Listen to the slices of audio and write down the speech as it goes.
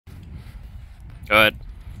Go ahead.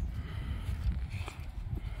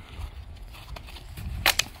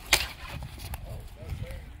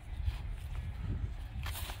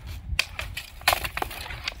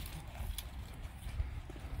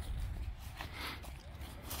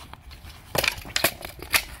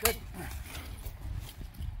 Good.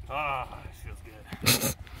 Ah, this feels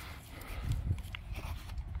good.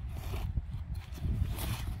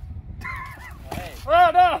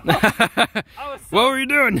 Oh no! What were you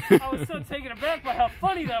doing? I was so taken aback by how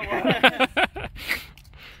funny that was.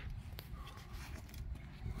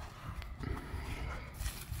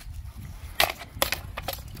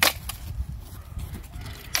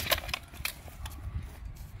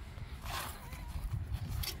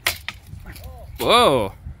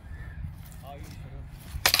 Whoa.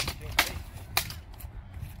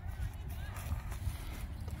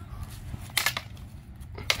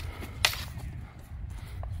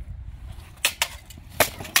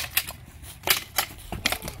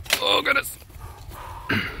 Oh goodness.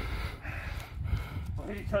 We'll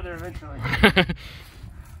hit each other eventually.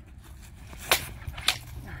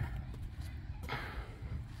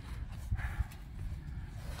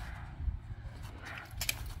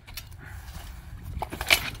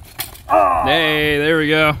 Oh! Hey, there we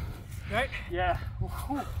go. Right? Yeah. Ooh,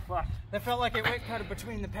 fuck. That felt like it went kind of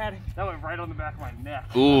between the padding. That went right on the back of my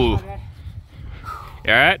neck. Ooh. You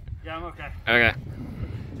alright? Yeah, I'm okay. Okay.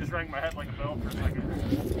 Just rang my head like a bell for a second.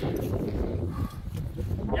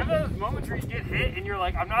 You have those moments where you get hit and you're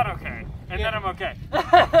like, I'm not okay. And then I'm okay.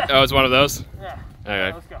 Oh, it's one of those? Yeah.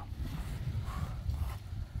 Okay. Let's go.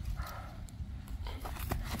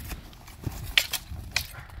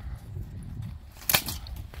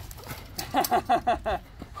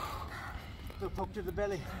 Little poke to the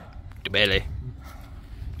belly. The belly.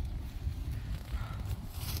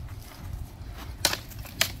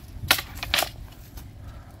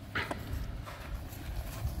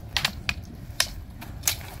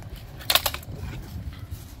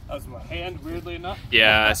 That was my hand, weirdly enough.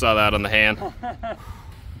 Yeah, I saw that on the hand.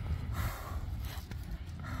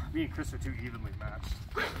 Me and Chris are too evenly matched.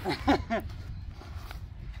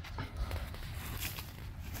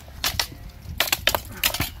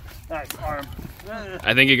 Nice arm.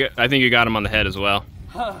 I think you got him on the head as well.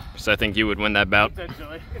 So I think you would win that bout.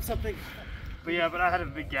 Potentially. If something. But yeah, but I had a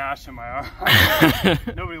big gash in my arm.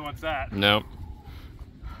 Nobody wants that. No.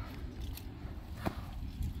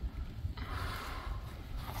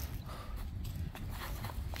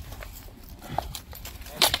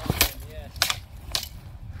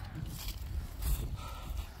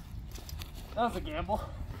 That was a gamble.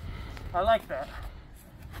 I like that.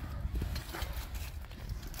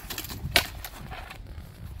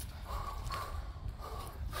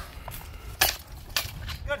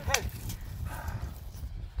 Good head.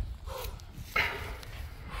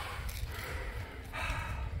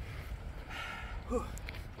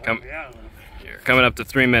 You're coming up to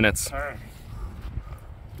 3 minutes. All right.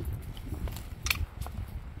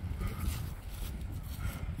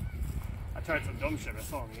 I tried some dumb shit. I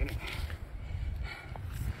saw me anyway.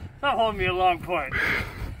 Not holding me a long point.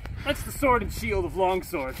 That's the sword and shield of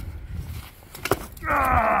longsword.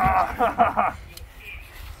 That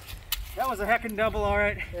was a heckin' double, all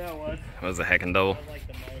right. Yeah, it was. That was a heckin' double. That was like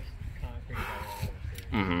the most concrete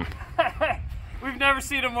double I've ever seen. Mm-hmm. We've never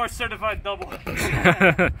seen a more certified double.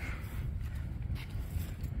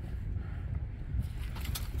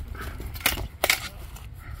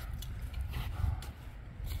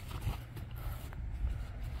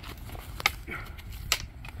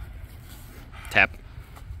 Tap.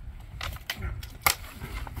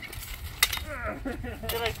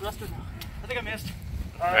 Did I thrust it? I think I missed.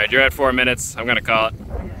 All right, you're at 4 minutes. I'm gonna call it.